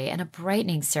toner today and a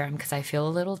brightening serum because I feel a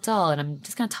little dull. And I'm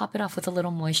just going to top it off with a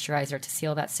little moisturizer to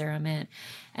seal that serum in.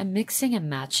 And mixing and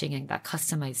matching and that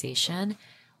customization,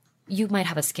 you might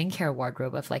have a skincare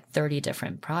wardrobe of like 30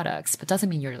 different products, but doesn't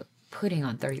mean you're putting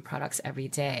on 30 products every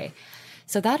day.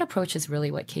 So that approach is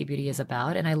really what K-beauty is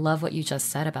about. And I love what you just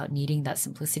said about needing that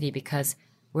simplicity because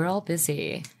we're all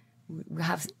busy. We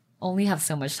only have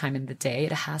so much time in the day.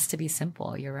 It has to be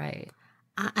simple. You're right.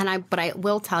 But I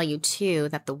will tell you too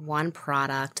that the one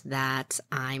product that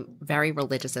I'm very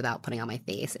religious about putting on my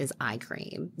face is eye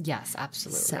cream. Yes,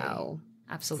 absolutely.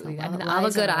 Absolutely. I mean, I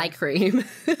love a good eye cream.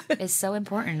 Is so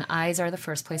important. Eyes are the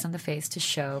first place on the face to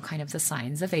show kind of the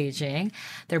signs of aging.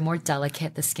 They're more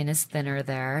delicate. The skin is thinner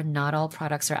there. Not all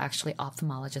products are actually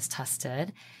ophthalmologist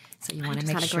tested. So you want to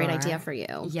make sure. I just had a great idea for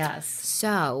you. Yes.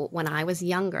 So when I was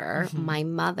younger, my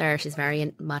mother, she's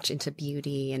very much into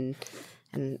beauty and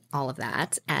all of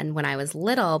that. And when I was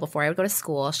little, before I would go to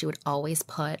school, she would always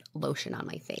put lotion on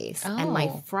my face. Oh. And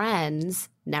my friends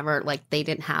never, they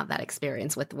didn't have that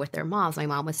experience with their moms. My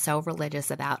mom was so religious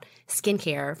about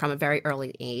skincare from a very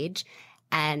early age.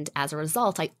 And as a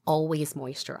result, I always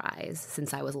moisturize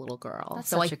since I was a little girl. That's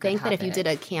so I such a good think that if you habit. did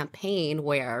a campaign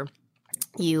where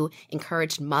you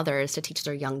encouraged mothers to teach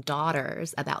their young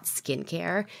daughters about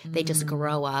skincare, they just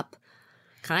grow up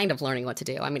kind of learning what to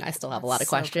do. I mean, I still have a lot of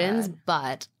questions,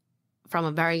 but from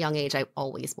a very young age, I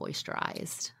always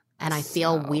moisturized. And I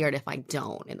feel weird if I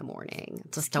don't in the morning.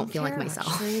 Just don't feel like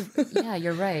myself. Actually, yeah,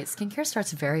 you're right. Skincare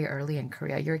starts very early in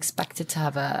Korea. You're expected to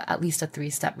have at least a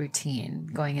 3-step routine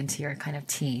going into your kind of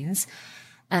teens.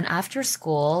 And after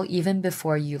school, even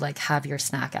before you have your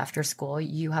snack after school,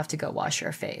 you have to go wash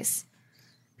your face.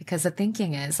 Because the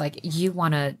thinking is you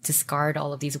want to discard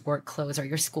all of these work clothes or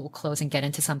your school clothes and get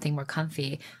into something more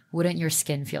comfy. Wouldn't your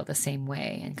skin feel the same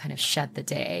way and kind of shed the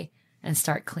day and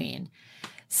start clean?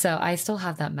 So I still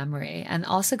have that memory. And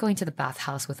also going to the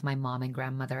bathhouse with my mom and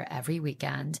grandmother every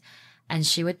weekend. And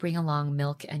she would bring along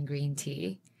milk and green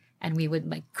tea. And we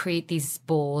would create these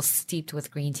bowls steeped with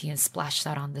green tea and splash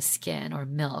that on the skin, or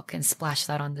milk and splash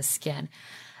that on the skin.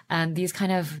 And these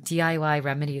kind of DIY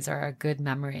remedies are a good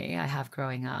memory I have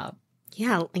growing up.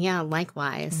 Yeah,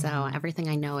 likewise. So everything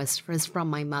I know is from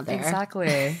my mother.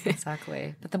 Exactly.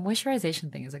 But the moisturization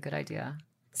thing is a good idea.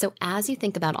 So as you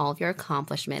think about all of your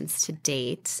accomplishments to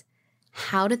date,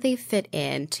 how do they fit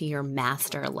into your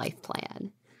master life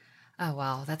plan? Oh,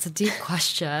 wow. That's a deep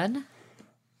question.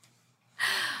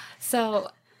 So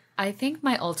I think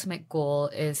my ultimate goal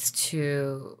is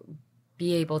to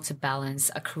be able to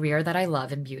balance a career that I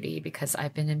love in beauty, because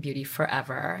I've been in beauty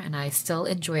forever and I still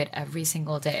enjoy it every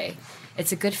single day.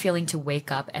 It's a good feeling to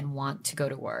wake up and want to go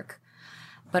to work,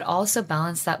 but also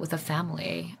balance that with a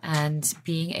family and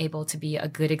being able to be a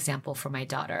good example for my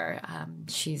daughter.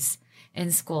 She's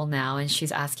in school now and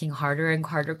she's asking harder and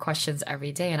harder questions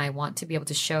every day. And I want to be able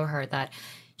to show her that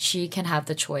she can have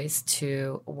the choice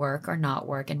to work or not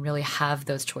work and really have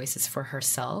those choices for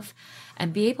herself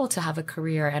and be able to have a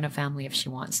career and a family if she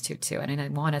wants to too. And I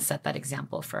want to set that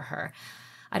example for her.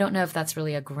 I don't know if that's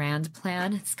really a grand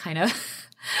plan. It's kind of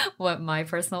what my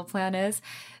personal plan is.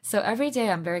 So every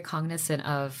day I'm very cognizant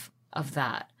of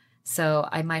that. So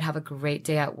I might have a great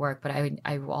day at work, but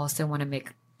I also want to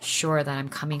make sure that I'm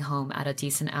coming home at a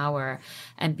decent hour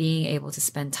and being able to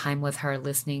spend time with her,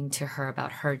 listening to her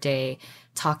about her day,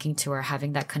 talking to her,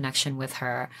 having that connection with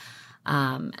her.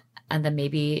 And then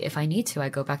maybe if I need to, I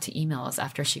go back to emails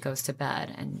after she goes to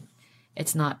bed and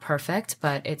It's not perfect,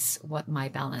 but it's what my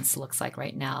balance looks like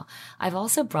right now. I've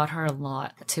also brought her a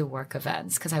lot to work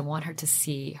events because I want her to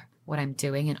see what I'm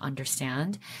doing and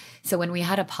understand. So when we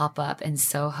had a pop-up in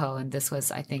Soho, and this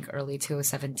was, I think, early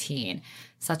 2017,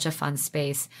 such a fun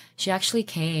space, she actually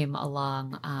came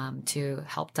along to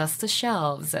help dust the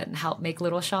shelves and help make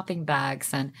little shopping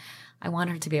bags. And I want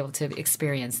her to be able to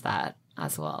experience that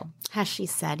as well. Has she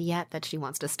said yet that she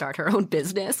wants to start her own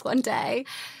business one day?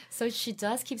 So she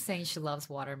does keep saying she loves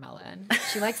watermelon.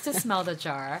 She likes to smell the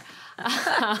jar.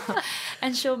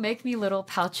 And she'll make me little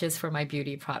pouches for my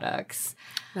beauty products.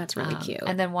 That's really cute.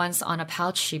 And then once on a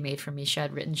pouch she made for me, she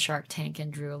had written Shark Tank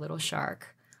and drew a little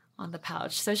shark on the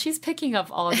pouch. So she's picking up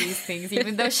all these things,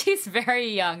 even though she's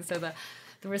very young. So the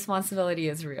responsibility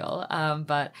is real.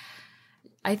 But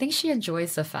I think she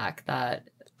enjoys the fact that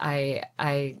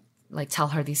I like tell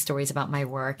her these stories about my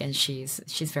work, and she's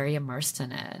very immersed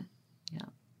in it. Yeah.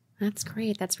 That's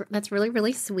great. That's really,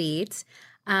 really sweet.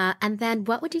 And then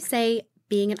what would you say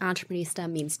being an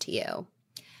entrepreneurista means to you?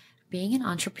 Being an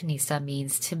entrepreneurista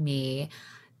means to me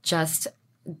just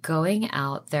going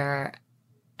out there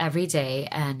every day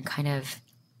and kind of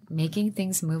making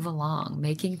things move along,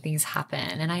 making things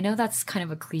happen. And I know that's kind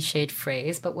of a cliched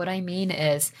phrase, but what I mean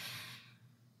is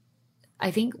I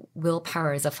think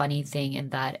willpower is a funny thing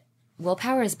in that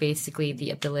willpower is basically the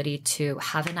ability to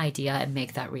have an idea and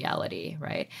make that reality,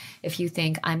 right? If you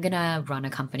think I'm going to run a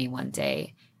company one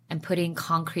day and putting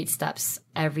concrete steps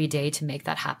every day to make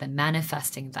that happen,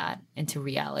 manifesting that into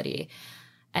reality,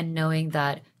 and knowing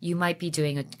that you might be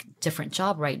doing a different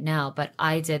job right now, but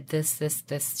I did this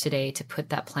today to put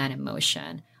that plan in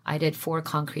motion. I did 4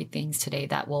 concrete things today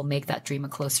that will make that dream a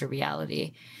closer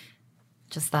reality.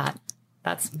 Just that.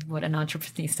 That's what an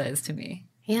entrepreneurista is to me.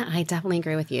 Yeah, I definitely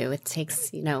agree with you. It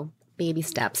takes, baby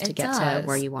steps to get to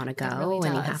where you want to go. Really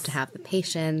and you have to have the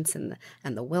patience and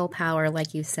the willpower,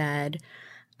 like you said.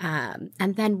 And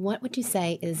then what would you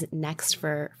say is next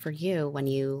for you when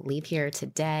you leave here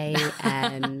today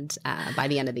and by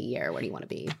the end of the year? Where do you want to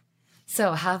be?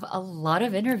 So have a lot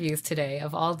of interviews today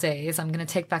of all days. I'm going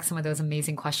to take back some of those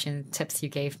amazing tips you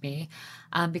gave me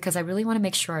because I really want to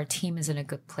make sure our team is in a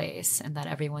good place and that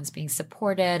everyone's being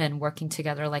supported and working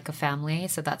together like a family.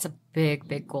 So that's a big,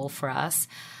 big goal for us.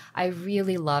 I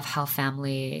really love how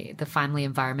the family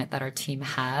environment that our team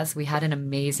has. We had an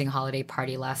amazing holiday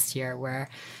party last year where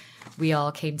we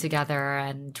all came together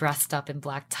and dressed up in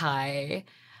black tie,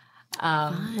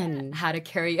 had a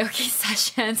karaoke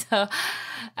session.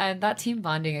 And that team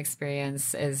bonding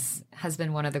experience has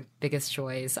been one of the biggest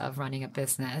joys of running a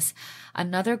business.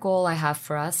 Another goal I have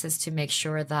for us is to make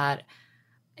sure that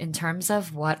in terms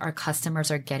of what our customers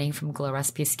are getting from Glow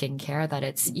Recipe skincare, that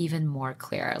it's even more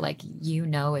clear. Like,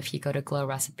 if you go to Glow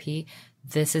Recipe,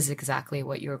 this is exactly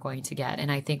what you're going to get.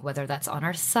 And I think whether that's on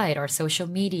our site, our social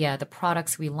media, the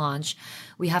products we launch,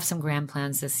 we have some grand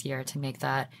plans this year to make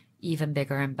that even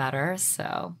bigger and better.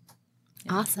 So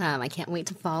yeah. Awesome. I can't wait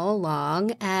to follow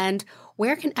along. And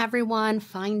where can everyone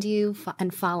find you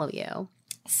and follow you?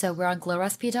 So we're on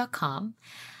glowrecipe.com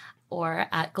or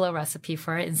at Glow Recipe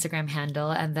for our Instagram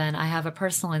handle. And then I have a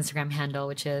personal Instagram handle,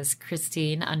 which is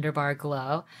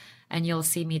Christine_Glow. And you'll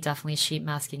see me definitely sheet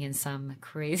masking in some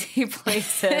crazy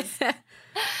places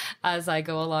as I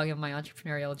go along in my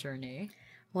entrepreneurial journey.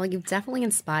 Well, you've definitely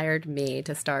inspired me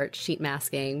to start sheet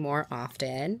masking more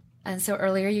often. And so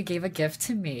earlier you gave a gift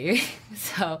to me.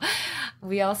 So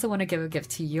we also want to give a gift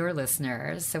to your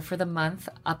listeners. So for the month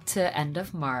up to end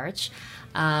of March,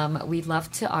 we'd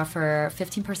love to offer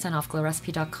 15% off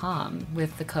glowrecipe.com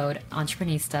with the code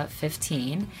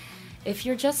Entreprenista15. If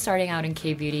you're just starting out in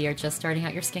K-Beauty or just starting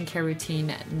out your skincare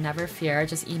routine, never fear.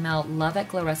 Just email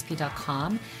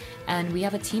love@glowrecipe.com. And we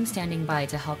have a team standing by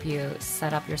to help you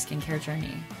set up your skincare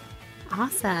journey.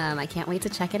 Awesome. I can't wait to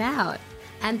check it out.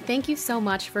 And thank you so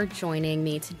much for joining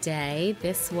me today.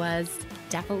 This was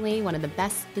definitely one of the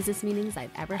best business meetings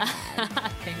I've ever had.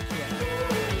 Thank you.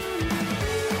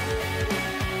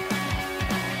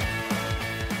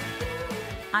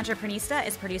 Entreprenista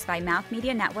is produced by Mouth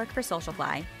Media Network for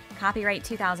Socialfly. Copyright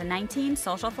 2019,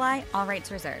 Socialfly, all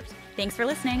rights reserved. Thanks for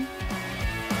listening.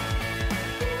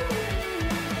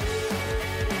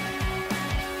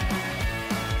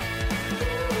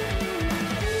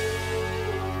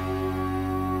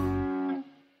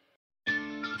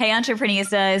 Hey,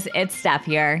 Entreprenistas, it's Steph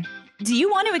here. Do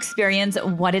you want to experience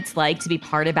what it's like to be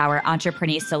part of our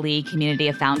Entreprenista League community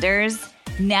of founders?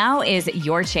 Now is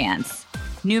your chance.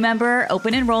 New member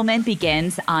open enrollment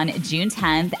begins on June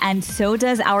 10th, and so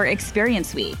does our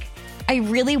Experience Week. I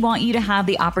really want you to have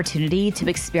the opportunity to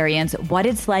experience what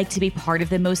it's like to be part of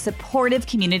the most supportive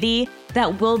community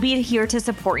that will be here to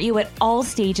support you at all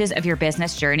stages of your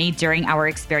business journey during our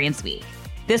Experience Week.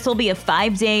 This will be a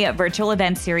 5-day virtual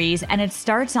event series, and it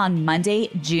starts on Monday,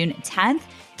 June 10th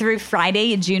through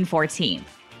Friday, June 14th.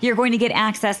 You're going to get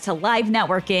access to live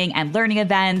networking and learning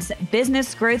events,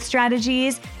 business growth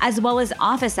strategies, as well as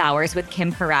office hours with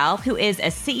Kim Perrell, who is a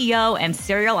CEO and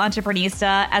serial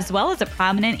entreprenista, as well as a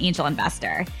prominent angel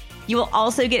investor. You will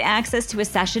also get access to a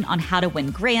session on how to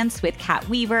win grants with Kat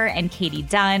Weaver and Katie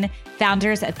Dunn,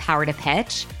 founders of Power to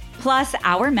Pitch. Plus,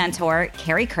 our mentor,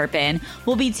 Carrie Kirpin,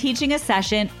 will be teaching a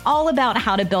session all about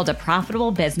how to build a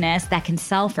profitable business that can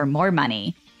sell for more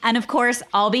money. And of course,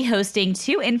 I'll be hosting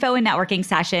 2 info and networking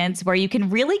sessions where you can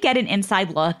really get an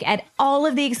inside look at all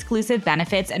of the exclusive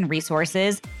benefits and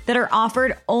resources that are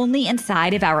offered only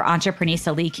inside of our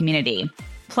Entreprenista League community.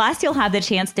 Plus, you'll have the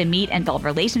chance to meet and build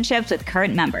relationships with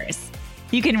current members.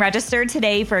 You can register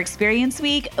today for Experience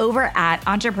Week over at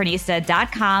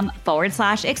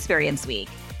entreprenista.com/Experience Week.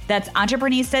 That's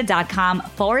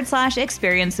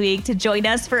entreprenista.com/Experience Week to join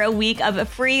us for a week of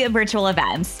free virtual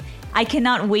events. I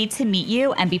cannot wait to meet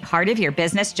you and be part of your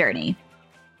business journey.